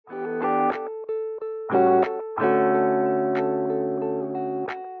Mason,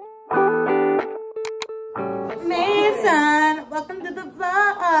 welcome to the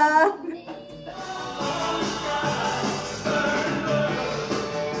vlog.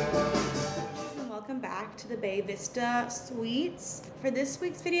 Welcome back to the Bay Vista Suites. For this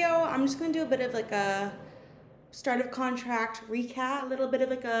week's video, I'm just going to do a bit of like a start of contract recap, a little bit of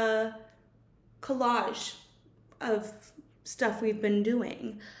like a collage of stuff we've been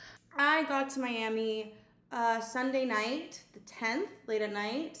doing. I got to Miami Sunday night, the 10th, late at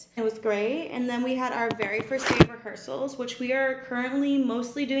night. It was great. And then we had our very first day of rehearsals, which we are currently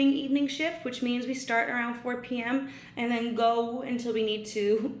mostly doing evening shift, which means we start around 4 p.m. and then go until we need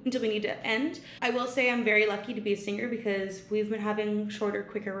to end. I will say I'm very lucky to be a singer because we've been having shorter,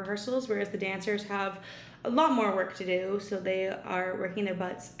 quicker rehearsals, whereas the dancers have a lot more work to do. So they are working their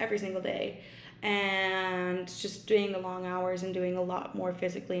butts every single day and just doing the long hours and doing a lot more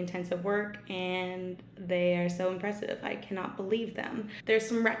physically intensive work, and they are so impressive. I cannot believe them. There's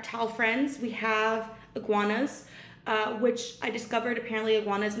some reptile friends. We have iguanas, which I discovered apparently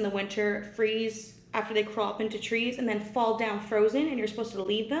iguanas in the winter freeze after they crawl up into trees and then fall down frozen, and you're supposed to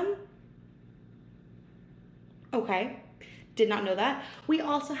leave them. Okay, did not know that. We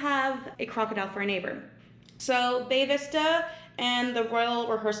also have a crocodile for a neighbor. So Bay Vista and the Royal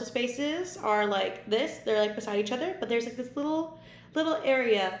rehearsal spaces are like this. They're like beside each other, but there's like this little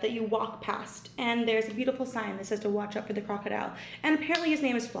area that you walk past, and there's a beautiful sign that says to watch out for the crocodile. And apparently his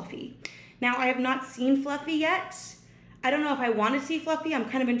name is Fluffy. Now, I have not seen Fluffy yet. I don't know if I want to see Fluffy. I'm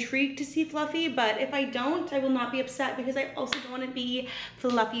kind of intrigued to see Fluffy, but if I don't, I will not be upset because I also don't want to be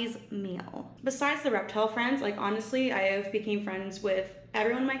Fluffy's meal. Besides the reptile friends, like honestly, I have became friends with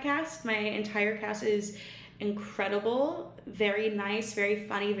everyone in my cast. My entire cast is incredible, very nice, very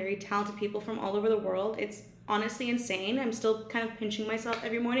funny, very talented people from all over the world. It's honestly insane. I'm still kind of pinching myself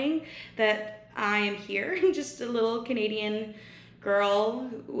every morning that I am here, just a little Canadian girl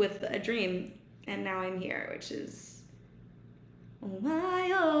with a dream, and now I'm here, which is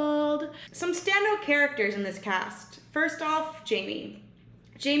wild. Some standout characters in this cast. First off, Jaimie.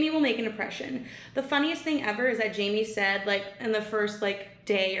 Jaimie will make an impression. The funniest thing ever is that Jaimie said, like, in the first like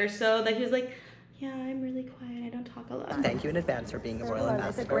day or so, that he was like, yeah, I'm really quiet. I don't talk a lot. Thank you in advance for being a royal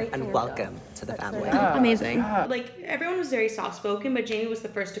ambassador, and welcome to the family. Amazing. Like, everyone was very soft-spoken, but Jaimie was the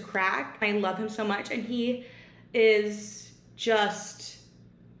first to crack. I love him so much, and he is just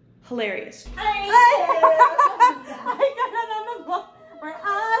hilarious.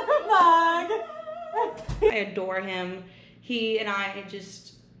 I adore him. He and I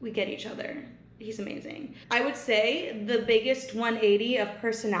just, we get each other. He's amazing. I would say the biggest 180 of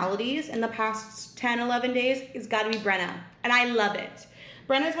personalities in the past 10, 11 days has got to be Brenna, and I love it.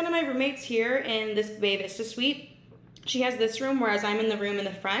 Brenna is one of my roommates here in this Bay Vista suite. She has this room, whereas I'm in the room in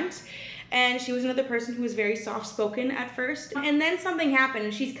the front, and she was another person who was very soft-spoken at first, and then something happened,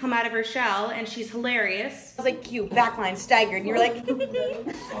 and she's come out of her shell, and she's hilarious. I was like, cute, backline, staggered, and you were like,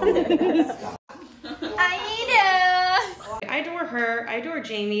 I adore her, I adore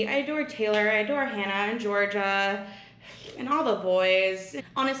Jaimie, I adore Taylor, I adore Hannah and Georgia, and all the boys.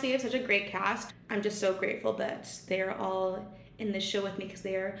 Honestly, it's such a great cast. I'm just so grateful that they're all in this show with me because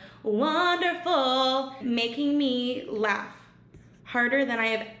they are wonderful, making me laugh harder than I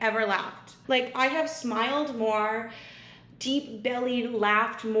have ever laughed. Like, I have smiled more, deep-bellied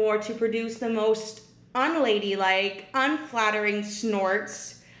laughed more to produce the most unladylike, unflattering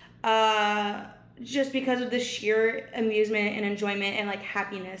snorts, just because of the sheer amusement and enjoyment and like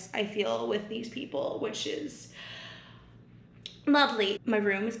happiness I feel with these people, which is lovely. My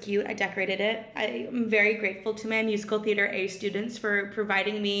room is cute. I decorated it. I am very grateful to my musical theater A students for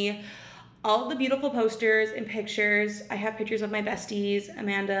providing me all the beautiful posters and pictures. I have pictures of my besties,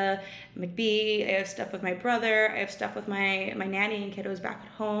 Amanda, McBee. I have stuff with my brother. I have stuff with my nanny and kiddos back at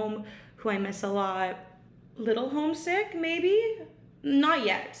home, who I miss a lot. Little homesick, maybe? Not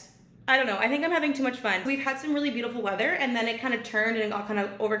yet. I don't know, I think I'm having too much fun. We've had some really beautiful weather, and then it kind of turned and it got kind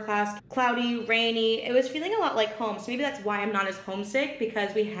of overcast, cloudy, rainy. It was feeling a lot like home, so maybe that's why I'm not as homesick,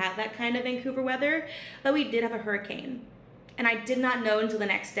 because we had that kind of Vancouver weather, but we did have a hurricane. And I did not know until the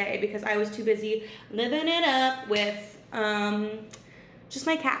next day because I was too busy living it up with just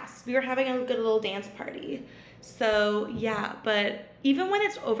my cast. We were having a good little dance party. So yeah, but even when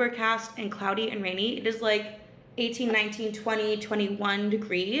it's overcast and cloudy and rainy, it is like 18, 19, 20, 21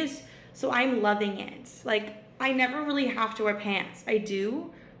 degrees. So I'm loving it. Like, I never really have to wear pants. I do,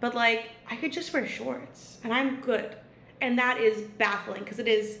 but like, I could just wear shorts and I'm good. And that is baffling because it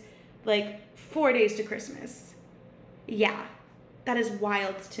is like 4 days to Christmas. Yeah, that is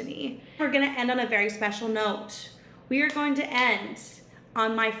wild to me. We're gonna end on a very special note. We are going to end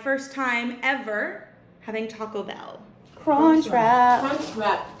on my first time ever having Taco Bell. Crunch wrap. Crunch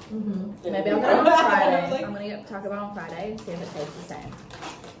wrap. Maybe I'll get it on Friday. I'm gonna get Taco Bell on Friday and see if it tastes the same.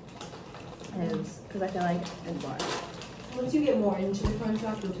 Because I feel like it's more. Once you get more into the crunch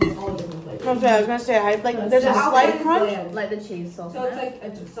wrap, you'll taste all the different flavors. Okay, I was gonna say, I like. There's a slight crunch. Like the cheese sauce. So it's like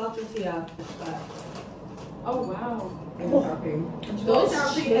a soft tortilla. Oh wow. Those are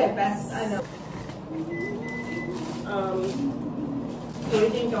pretty good. Best I know. What do you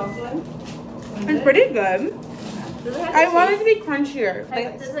think, Joscelyne? It's pretty good. I want it to be crunchier.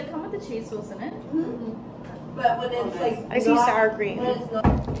 Like, does it come with the cheese sauce in it? But when it's like I see sour cream. When it's not,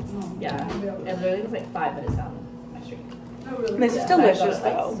 Yeah. It literally was like 5 minutes down my street. This is delicious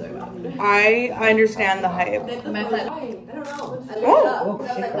though. I understand the hype. I don't know. I looked Oh. it up. I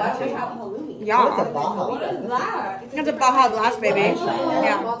was like, why do we have halloumi? Yeah. What is that? It's a Baja Blast, baby.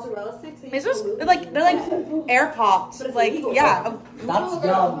 Yeah. Mozzarella sticks. It's just they're like air popped. Like yeah. That's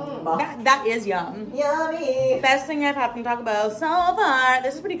yum. That is yum. Yummy. Best thing I've had from Taco Bell so far.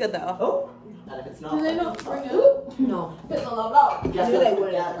 This is pretty good though. Oh. And if it's not. Do they not bring it? No. It's not allowed. Yes, they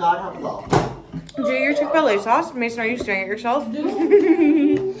would. Yeah, God help us all. Do your Chick-fil-A sauce. Mason, are you staring at yourself?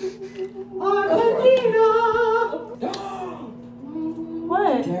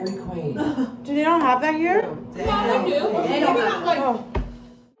 What? Dairy Queen. Do they not have that here? Yeah, they do. They don't have like. Oh.